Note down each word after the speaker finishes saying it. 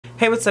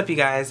Hey, what's up you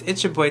guys?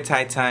 It's your boy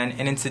Tyetun,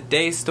 and in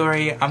today's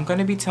story, I'm going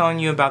to be telling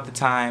you about the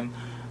time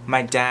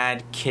my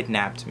dad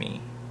kidnapped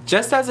me.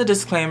 Just as a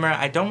disclaimer,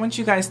 I don't want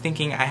you guys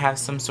thinking I have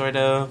some sort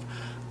of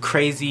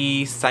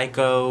crazy,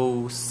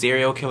 psycho,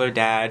 serial killer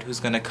dad who's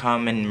going to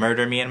come and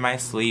murder me in my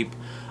sleep.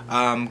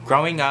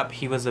 Growing up,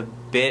 he was a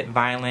bit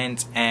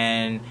violent,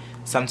 and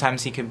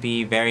sometimes he could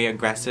be very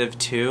aggressive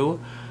too.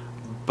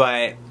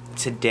 But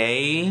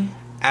today,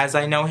 as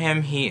I know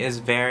him, he is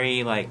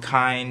very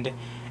kind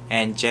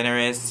and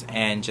generous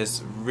and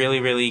just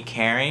really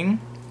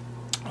caring.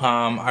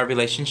 Our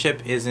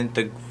relationship isn't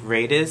the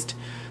greatest,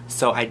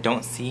 so I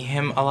don't see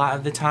him a lot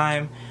of the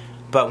time,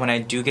 but when I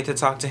do get to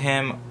talk to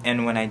him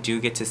and when I do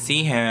get to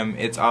see him,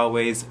 it's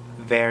always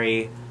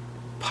very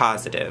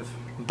positive.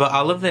 But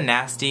all of the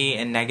nasty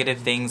and negative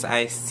things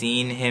I've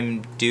seen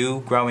him do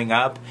growing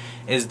up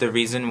is the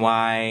reason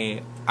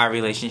why our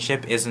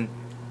relationship isn't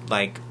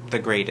the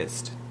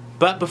greatest.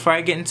 But before I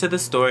get into the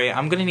story,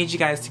 I'm going to need you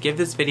guys to give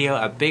this video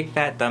a big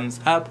fat thumbs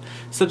up,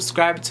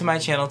 subscribe to my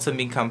channel to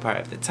become part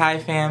of the Ty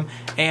fam,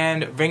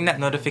 and ring that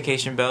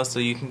notification bell so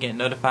you can get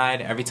notified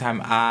every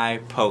time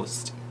I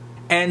post.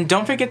 And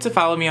don't forget to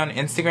follow me on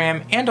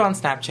Instagram and on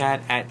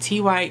Snapchat at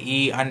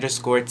TYE_TUN.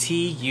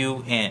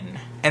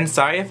 And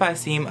sorry if I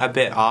seem a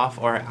bit off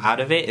or out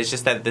of it, it's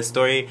just that this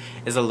story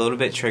is a little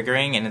bit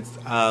triggering and it's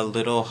a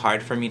little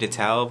hard for me to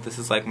tell. This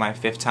is like my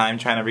 5th time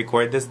trying to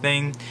record this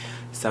thing,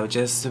 so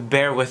just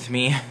bear with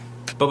me.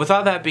 But with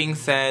all that being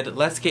said,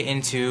 let's get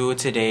into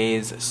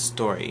today's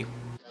story.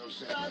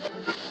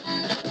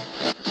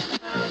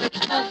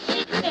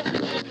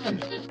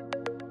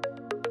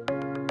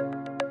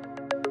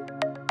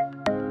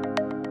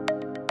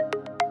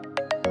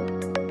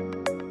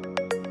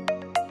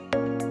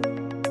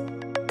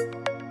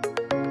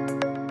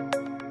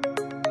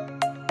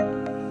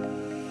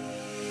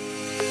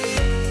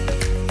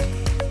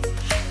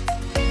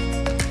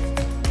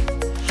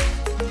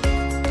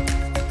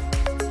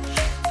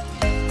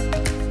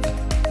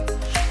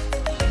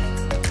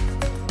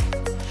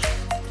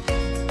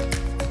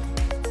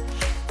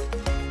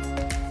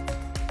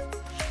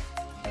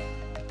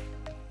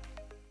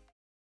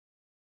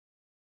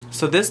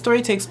 So this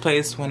story takes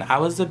place when I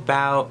was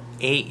about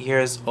 8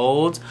 years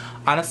old.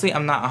 Honestly,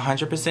 I'm not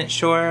 100%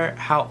 sure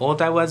how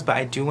old I was, but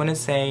I do want to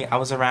say I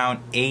was around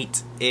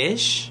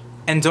 8-ish.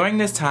 And during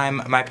this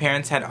time, my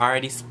parents had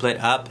already split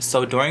up,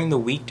 so during the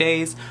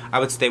weekdays, I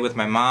would stay with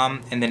my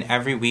mom, and then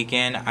every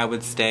weekend, I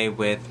would stay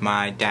with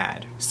my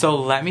dad. So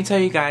let me tell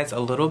you guys a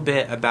little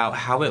bit about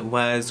how it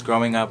was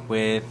growing up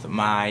with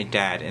my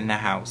dad in the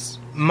house.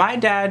 My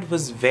dad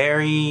was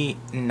very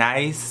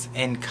nice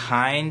and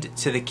kind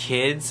to the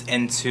kids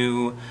and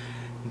to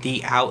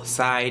the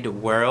outside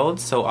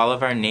world. So all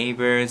of our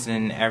neighbors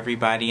and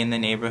everybody in the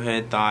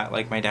neighborhood thought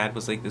my dad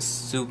was this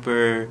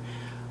super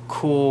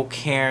cool,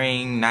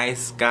 caring,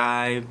 nice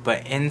guy.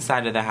 But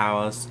inside of the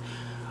house,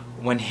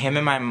 when him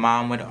and my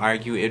mom would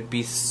argue, it'd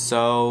be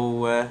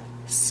so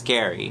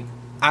scary.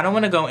 I don't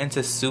want to go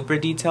into super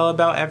detail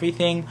about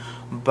everything,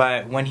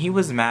 but when he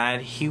was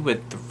mad, he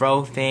would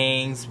throw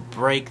things,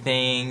 break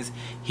things.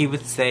 He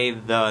would say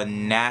the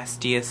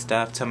nastiest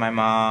stuff to my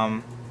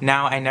mom.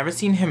 Now, I never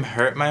seen him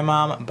hurt my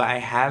mom, but I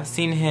have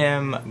seen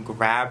him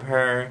grab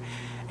her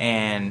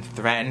and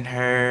threaten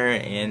her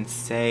and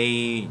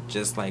say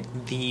just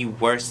the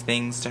worst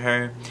things to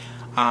her.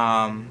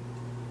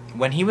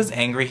 When he was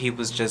angry, he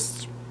was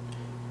just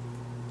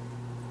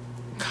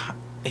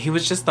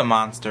the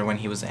monster when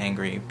he was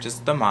angry.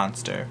 Just the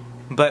monster.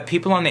 But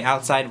people on the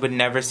outside would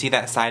never see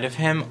that side of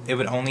him. It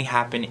would only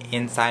happen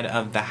inside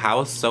of the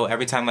house. So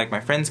every time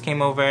my friends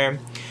came over,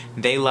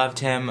 they loved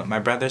him. My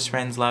brother's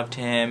friends loved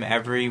him.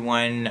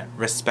 Everyone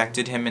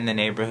respected him in the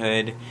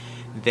neighborhood.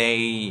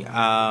 They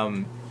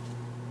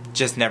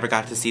just never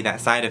got to see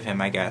that side of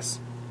him, I guess.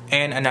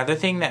 And another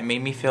thing that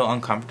made me feel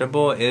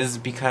uncomfortable is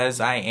because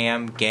I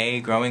am gay.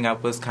 Growing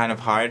up was kind of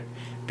hard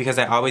because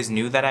I always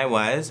knew that I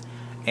was.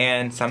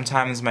 And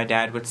sometimes my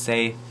dad would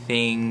say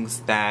things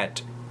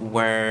that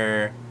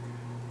were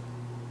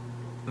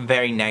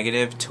very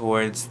negative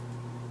towards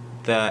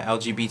the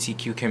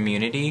LGBTQ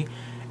community,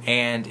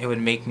 and it would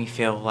make me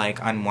feel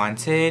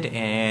unwanted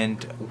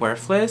and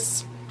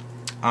worthless.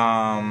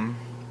 Yeah.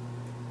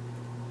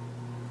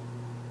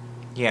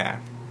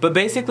 But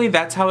basically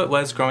that's how it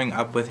was growing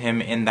up with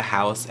him in the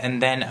house.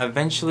 And then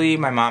eventually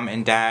my mom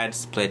and dad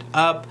split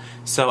up,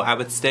 so I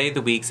would stay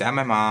the weeks at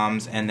my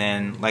mom's, and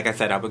then like I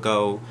said, I would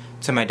go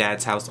to my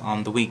dad's house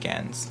on the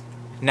weekends.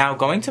 Now,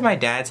 going to my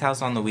dad's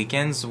house on the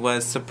weekends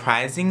was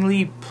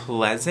surprisingly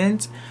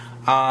pleasant.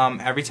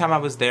 Every time I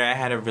was there, I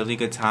had a really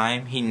good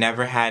time. He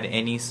never had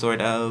any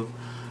sort of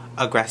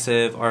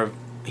aggressive, or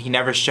he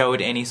never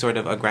showed any sort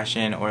of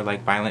aggression or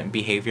violent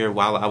behavior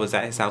while I was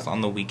at his house on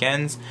the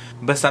weekends.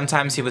 But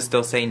sometimes he would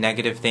still say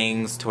negative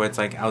things towards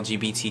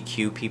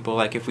LGBTQ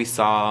people. If we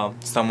saw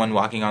someone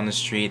walking on the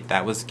street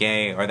that was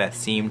gay or that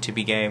seemed to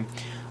be gay,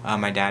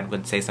 my dad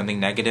would say something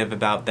negative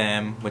about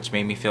them, which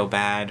made me feel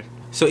bad.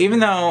 So even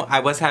though I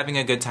was having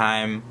a good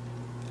time,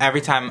 every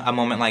time a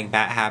moment like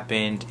that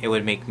happened, it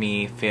would make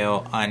me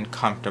feel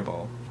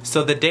uncomfortable.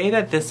 So the day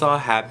that this all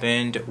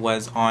happened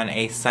was on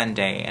a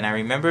Sunday, and I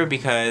remember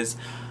because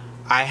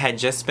I had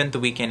just spent the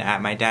weekend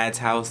at my dad's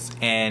house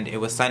and it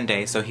was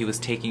Sunday, so he was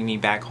taking me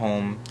back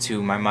home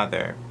to my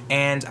mother.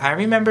 And I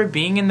remember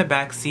being in the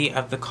back seat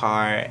of the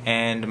car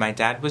and my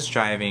dad was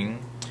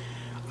driving.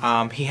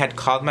 He had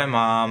called my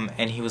mom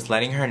and he was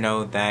letting her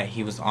know that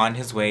he was on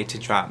his way to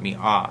drop me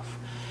off.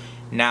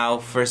 Now,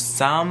 for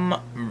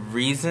some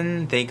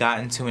reason, they got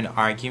into an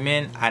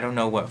argument. I don't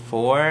know what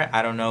for.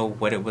 I don't know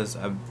what it was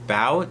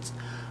about.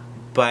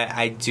 But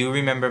I do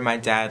remember my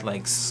dad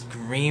like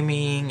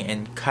screaming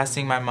and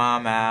cussing my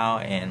mom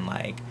out and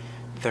like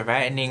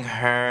threatening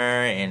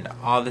her and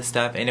all this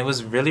stuff. And it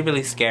was really,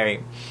 really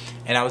scary.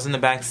 And I was in the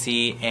back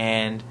seat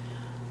and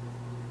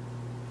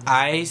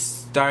I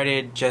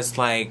started just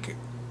like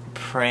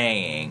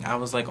praying. I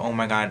was like, oh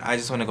my God, I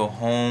just want to go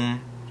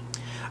home.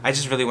 I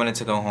just really wanted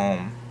to go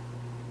home.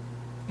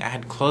 I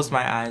had closed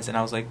my eyes and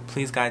I was like,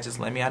 please God, just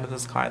let me out of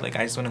this car. Like,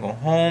 I just want to go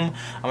home.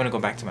 I want to go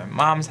back to my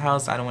mom's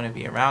house. I don't want to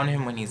be around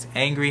him when he's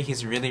angry.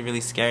 He's really,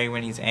 really scary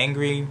when he's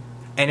angry.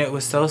 And it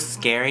was so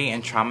scary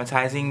and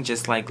traumatizing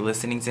just like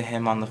listening to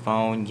him on the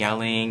phone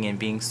yelling and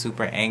being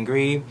super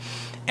angry.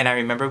 And I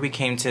remember we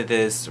came to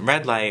this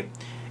red light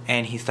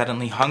and he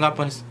suddenly hung up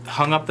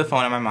the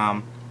phone on my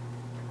mom,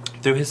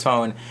 threw his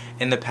phone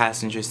in the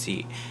passenger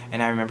seat.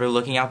 And I remember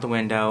looking out the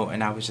window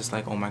and I was just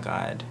like, oh my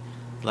God,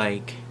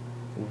 like,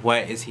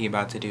 what is he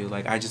about to do?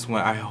 Like,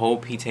 I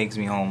hope he takes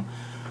me home.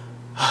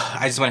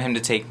 I just want him to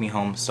take me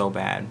home so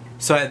bad.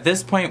 So at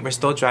this point, we're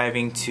still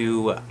driving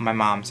to my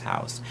mom's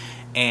house.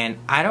 And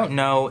I don't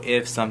know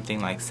if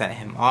something like set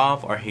him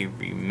off or he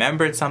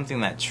remembered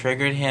something that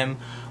triggered him.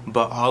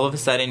 But all of a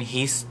sudden,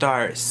 he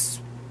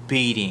starts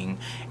speeding.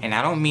 And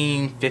I don't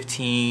mean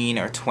 15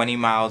 or 20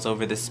 miles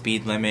over the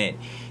speed limit.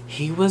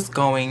 He was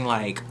going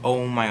like,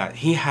 oh my God.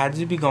 He had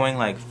to be going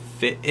like,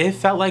 it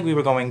felt like we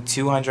were going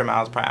 200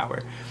 miles per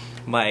hour.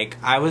 Like,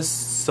 I was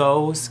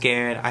so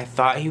scared. I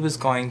thought he was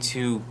going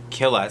to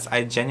kill us.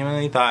 I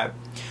genuinely thought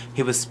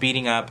he was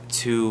speeding up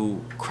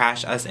to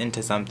crash us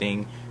into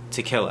something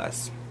to kill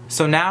us.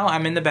 So now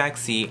I'm in the back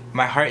seat.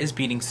 My heart is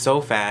beating so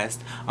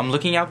fast. I'm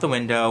looking out the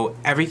window.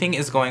 Everything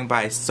is going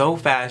by so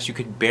fast you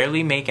could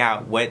barely make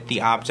out what the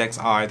objects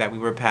are that we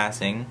were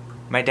passing.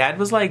 My dad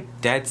was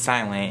like dead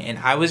silent and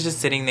I was just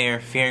sitting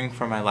there fearing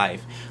for my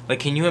life. Like,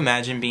 can you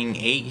imagine being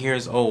 8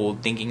 years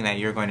old thinking that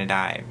you're going to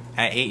die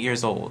at 8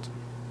 years old?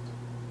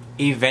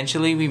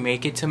 Eventually, we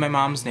make it to my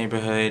mom's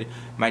neighborhood.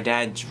 My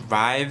dad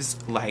drives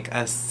like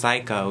a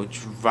psycho,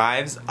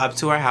 drives up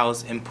to our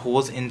house and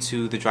pulls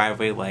into the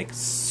driveway like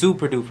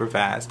super duper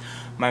fast.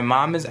 My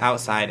mom is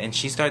outside and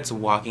she starts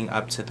walking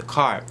up to the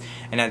car.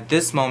 And at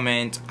this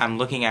moment, I'm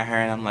looking at her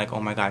and I'm like, oh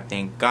my God,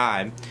 thank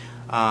God.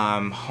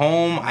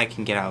 Home, I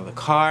can get out of the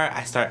car.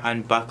 I start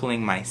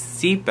unbuckling my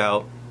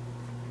seatbelt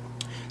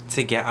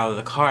to get out of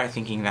the car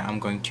thinking that I'm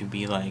going to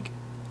be like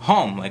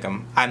home. Like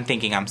I'm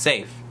thinking I'm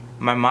safe.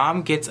 My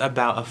mom gets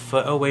about a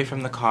foot away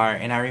from the car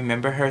and I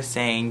remember her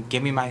saying,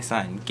 give me my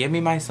son, give me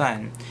my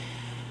son.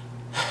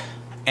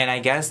 And I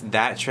guess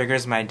that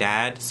triggers my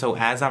dad. So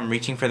as I'm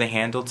reaching for the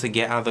handle to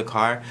get out of the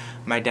car,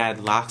 my dad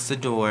locks the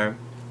door,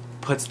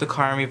 puts the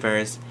car in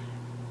reverse,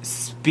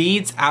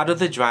 speeds out of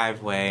the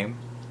driveway,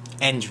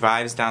 and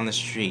drives down the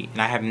street.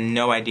 And I have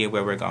no idea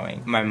where we're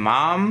going. My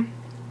mom,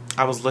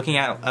 I was looking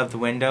out of the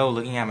window,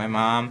 looking at my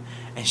mom,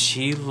 and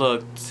she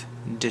looked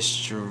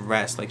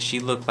distressed. Like,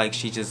 she looked like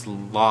she just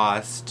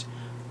lost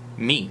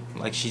me.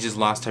 Like, she just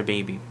lost her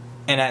baby.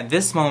 And at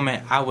this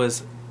moment, I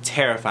was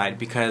terrified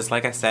because,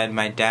 like I said,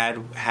 my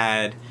dad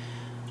had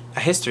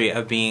a history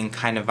of being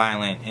kind of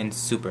violent and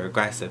super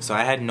aggressive. So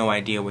I had no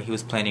idea what he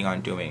was planning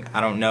on doing. I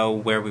don't know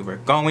where we were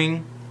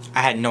going.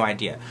 I had no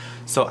idea.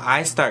 So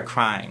I start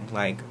crying,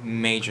 like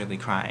majorly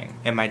crying.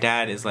 And my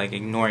dad is like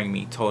ignoring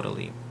me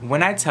totally.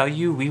 When I tell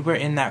you we were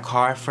in that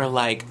car for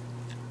like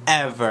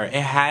ever. It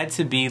had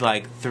to be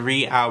like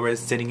 3 hours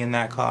sitting in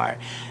that car.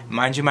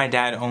 Mind you, my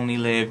dad only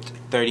lived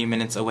 30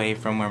 minutes away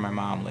from where my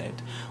mom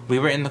lived. We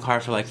were in the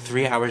car for like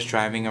 3 hours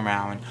driving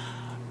around.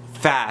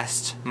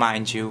 Fast,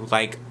 mind you,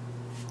 like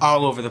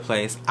all over the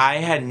place. I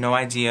had no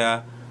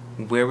idea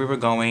where we were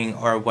going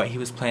or what he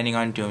was planning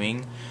on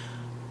doing.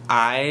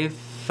 I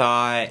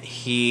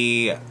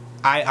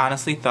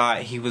honestly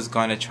thought he was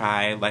going to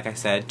try, like I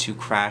said, to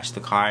crash the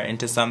car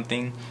into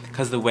something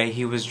because the way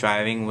he was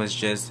driving was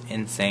just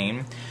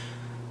insane.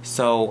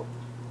 So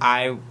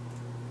I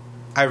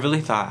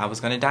really thought I was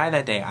going to die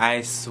that day.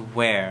 I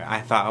swear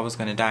I thought I was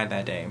going to die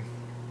that day.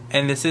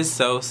 And this is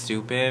so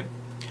stupid,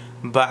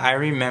 but I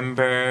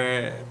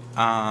remember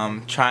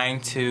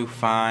trying to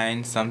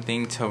find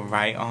something to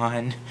write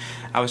on.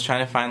 I was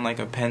trying to find like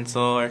a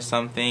pencil or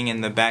something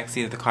in the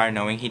backseat of the car,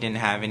 knowing he didn't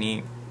have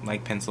any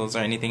like pencils or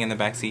anything in the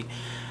backseat.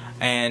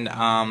 And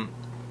I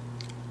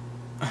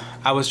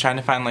was trying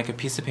to find like a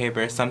piece of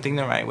paper, something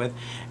to write with,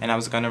 and I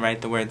was going to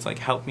write the words like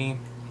help me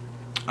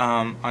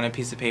on a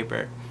piece of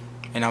paper,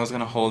 and I was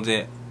going to hold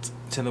it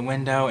to the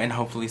window and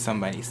hopefully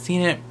somebody's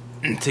seen it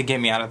to get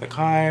me out of the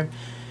car.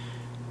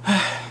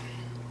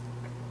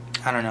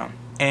 I don't know.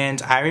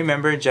 And I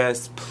remember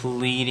just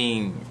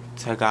pleading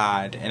to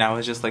God, and I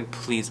was just like,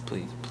 please,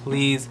 please,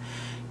 please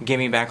get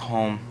me back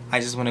home. I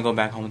just want to go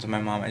back home to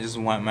my mom. I just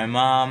want my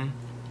mom.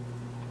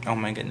 Oh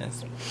my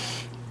goodness.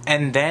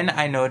 And then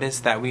I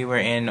noticed that we were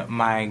in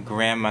my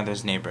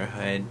grandmother's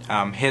neighborhood,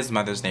 his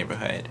mother's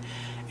neighborhood,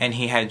 and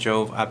he had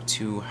drove up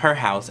to her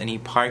house and he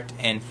parked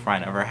in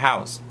front of her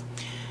house.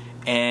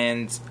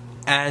 And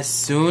as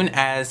soon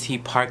as he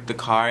parked the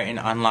car and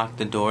unlocked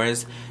the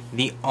doors,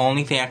 the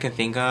only thing I could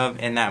think of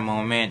in that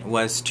moment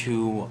was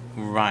to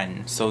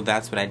run. So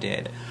that's what I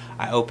did.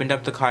 I opened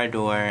up the car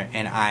door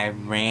and I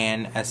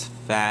ran as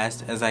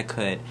fast as I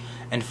could.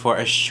 And for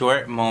a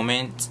short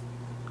moment,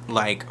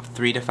 like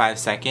 3 to 5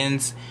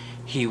 seconds,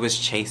 he was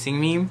chasing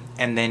me,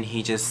 and then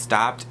he just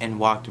stopped and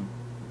walked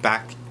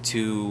back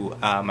to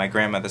my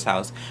grandmother's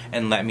house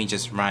and let me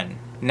just run.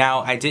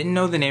 Now, I didn't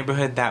know the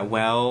neighborhood that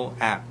well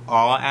at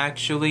all,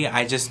 actually.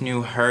 I just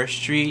knew her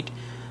street,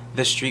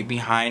 the street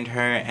behind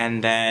her,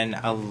 and then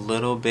a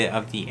little bit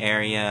of the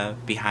area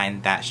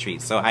behind that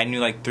street. So I knew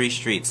like 3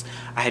 streets.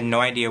 I had no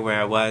idea where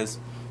I was,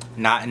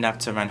 not enough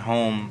to run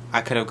home.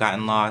 I could have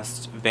gotten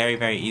lost very,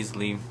 very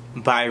easily.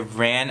 But I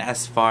ran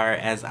as far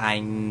as I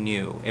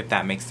knew, if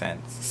that makes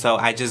sense. So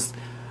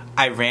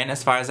I ran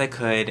as far as I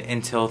could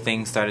until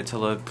things started to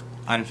look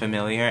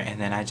unfamiliar,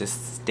 and then I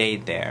just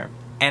stayed there.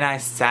 And I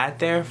sat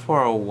there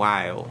for a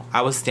while.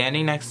 I was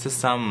standing next to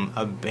some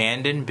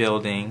abandoned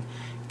building.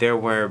 There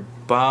were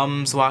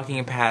bums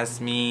walking past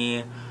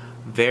me,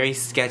 very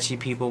sketchy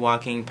people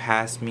walking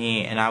past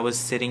me, and I was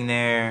sitting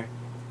there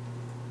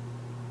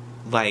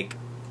like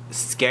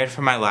scared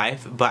for my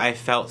life, but I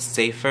felt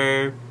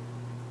safer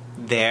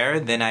there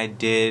than I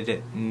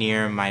did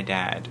near my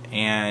dad,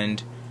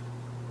 and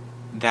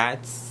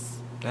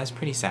that's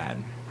pretty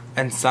sad.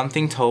 And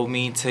something told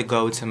me to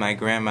go to my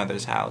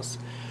grandmother's house.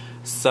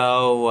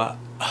 So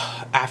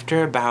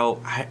after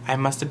about, I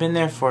must have been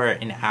there for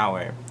an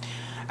hour.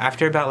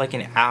 After about like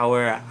an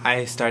hour,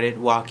 I started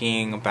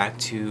walking back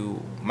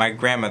to my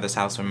grandmother's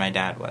house where my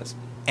dad was.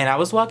 And I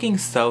was walking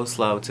so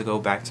slow to go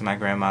back to my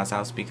grandma's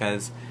house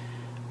because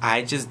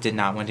I just did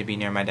not want to be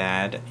near my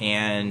dad.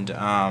 And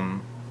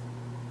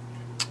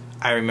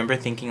I remember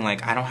thinking,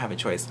 like, I don't have a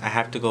choice. I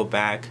have to go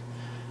back.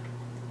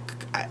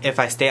 If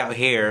I stay out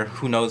here,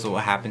 who knows what will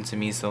happen to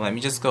me, so let me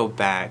just go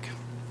back.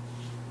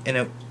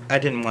 And I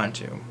didn't want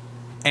to.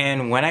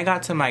 And when I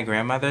got to my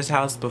grandmother's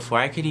house, before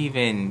I could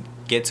even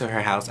get to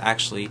her house,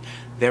 actually,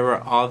 there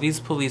were all these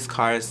police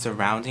cars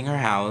surrounding her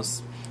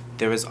house.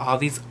 There was all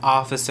these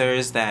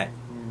officers that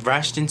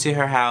rushed into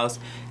her house.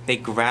 They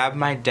grabbed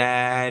my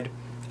dad,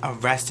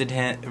 arrested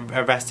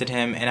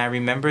him, and I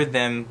remember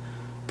them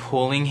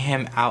pulling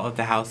him out of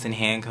the house in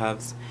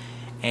handcuffs.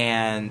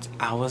 And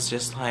I was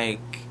just like,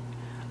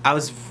 I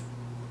was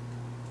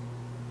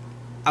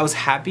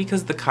happy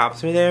because the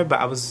cops were there, but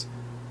I was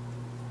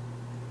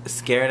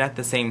scared at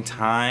the same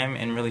time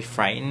and really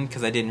frightened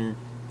because I didn't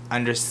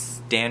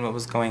understand what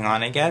was going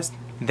on, I guess.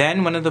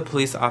 Then one of the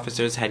police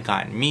officers had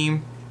gotten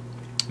me.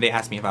 They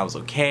asked me if I was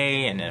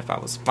okay and if I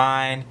was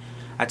fine.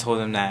 I told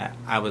them that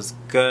I was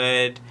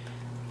good.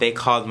 They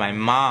called my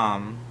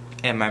mom,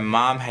 and my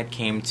mom had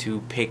came to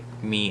pick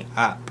me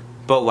up.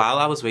 But while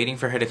I was waiting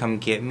for her to come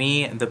get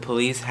me, the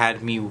police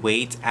had me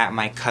wait at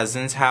my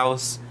cousin's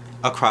house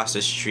across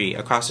the street.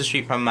 Across the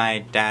street from my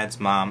dad's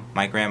mom,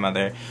 my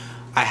grandmother,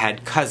 I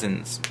had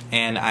cousins,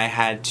 and I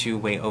had to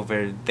wait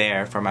over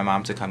there for my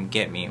mom to come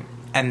get me.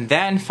 And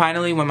then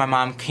finally when my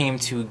mom came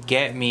to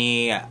get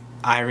me,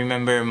 I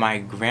remember my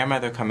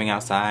grandmother coming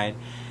outside,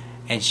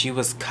 and she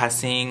was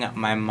cussing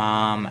my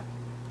mom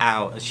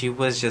out. She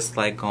was just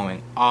like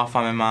going off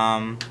on my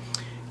mom,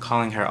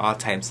 calling her all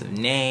types of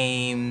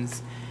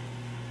names.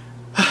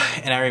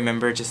 And I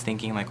remember just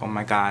thinking, like, oh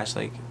my gosh,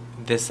 like,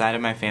 this side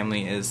of my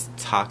family is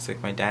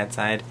toxic. My dad's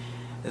side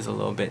is a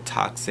little bit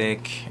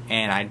toxic,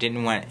 and I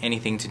didn't want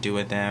anything to do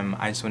with them.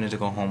 I just wanted to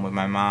go home with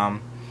my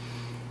mom.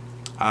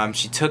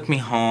 She took me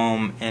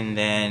home, and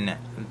then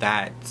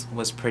that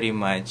was pretty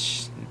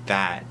much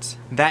that.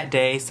 That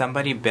day,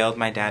 somebody bailed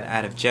my dad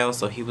out of jail,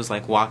 so he was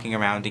like walking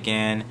around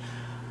again.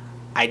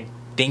 I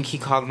think he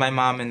called my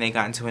mom and they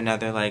got into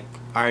another like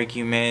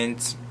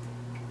argument.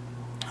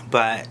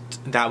 But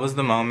that was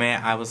the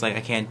moment I was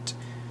like,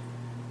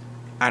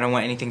 I don't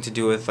want anything to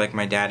do with like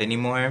my dad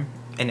anymore.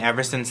 And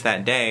ever since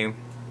that day,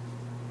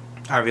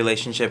 our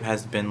relationship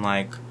has been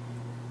like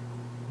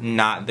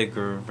not the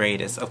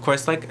greatest. Of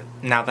course, like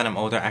now that I'm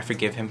older, I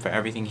forgive him for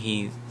everything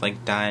he's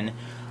like done.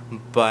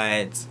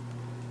 But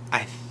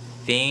I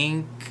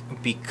think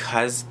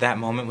because that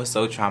moment was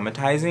so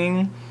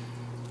traumatizing,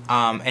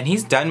 and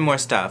he's done more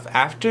stuff.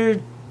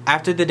 After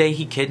the day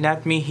he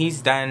kidnapped me,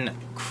 he's done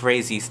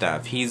crazy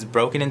stuff. He's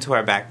broken into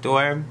our back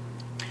door.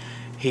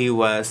 He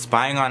was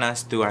spying on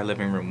us through our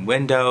living room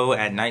window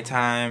at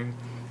nighttime.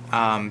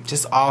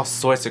 Just all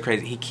sorts of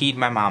crazy. He keyed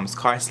my mom's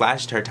car,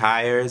 slashed her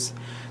tires.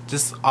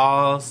 Just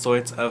all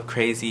sorts of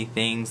crazy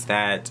things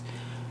that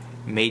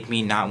made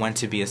me not want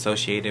to be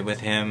associated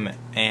with him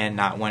and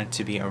not want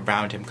to be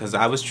around him, because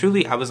I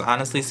was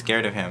honestly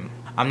scared of him.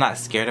 I'm not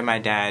scared of my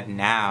dad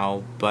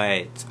now,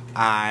 but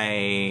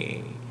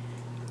I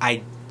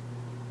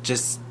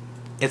just,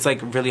 it's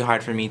like really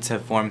hard for me to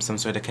form some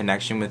sort of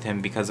connection with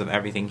him because of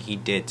everything he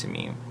did to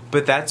me.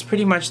 But that's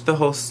pretty much the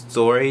whole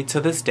story. To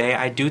this day,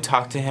 I do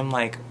talk to him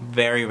like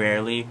very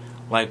rarely,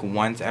 like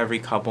once every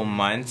couple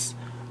months.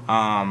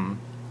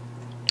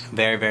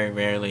 Very, very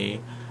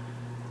rarely.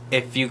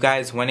 If you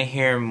guys want to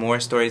hear more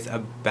stories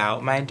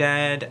about my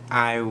dad,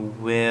 I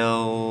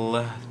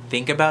will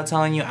think about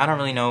telling you. I don't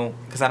really know,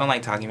 because I don't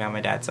like talking about my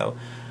dad. So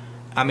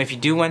if you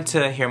do want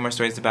to hear more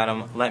stories about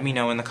him, let me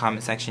know in the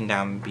comment section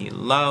down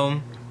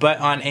below. But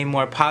on a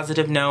more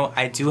positive note,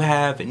 I do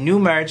have new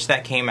merch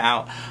that came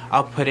out.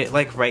 I'll put it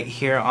like right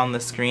here on the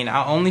screen.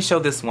 I'll only show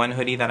this one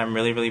hoodie that I'm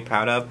really, really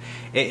proud of.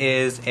 It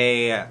is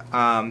a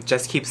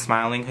Just Keep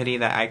Smiling hoodie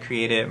that I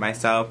created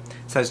myself.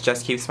 It says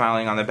Just Keep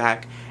Smiling on the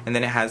back, and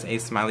then it has a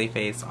smiley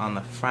face on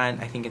the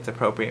front. I think it's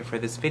appropriate for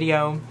this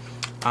video.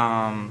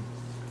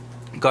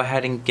 Go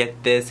ahead and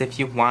get this if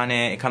you want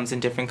it. It comes in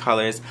different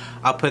colors.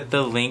 I'll put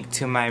the link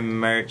to my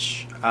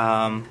merch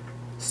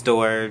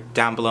store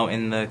down below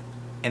in the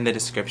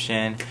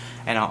description,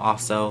 and I'll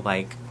also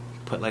like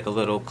put like a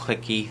little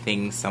clicky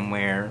thing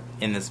somewhere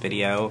in this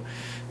video.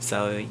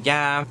 So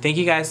yeah, thank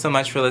you guys so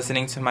much for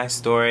listening to my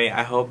story.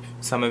 I hope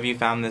some of you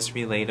found this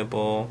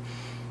relatable.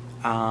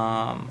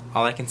 All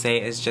I can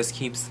say is just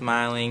keep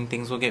smiling.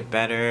 Things will get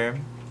better.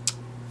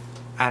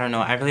 I don't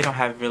know, I really don't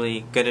have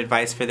really good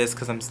advice for this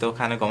because I'm still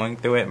kind of going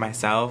through it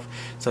myself.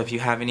 So if you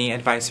have any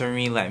advice for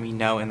me, let me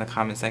know in the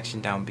comment section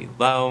down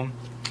below.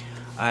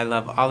 I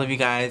love all of you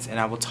guys, and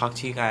I will talk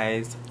to you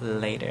guys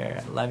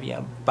later. Love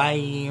ya.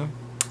 Bye.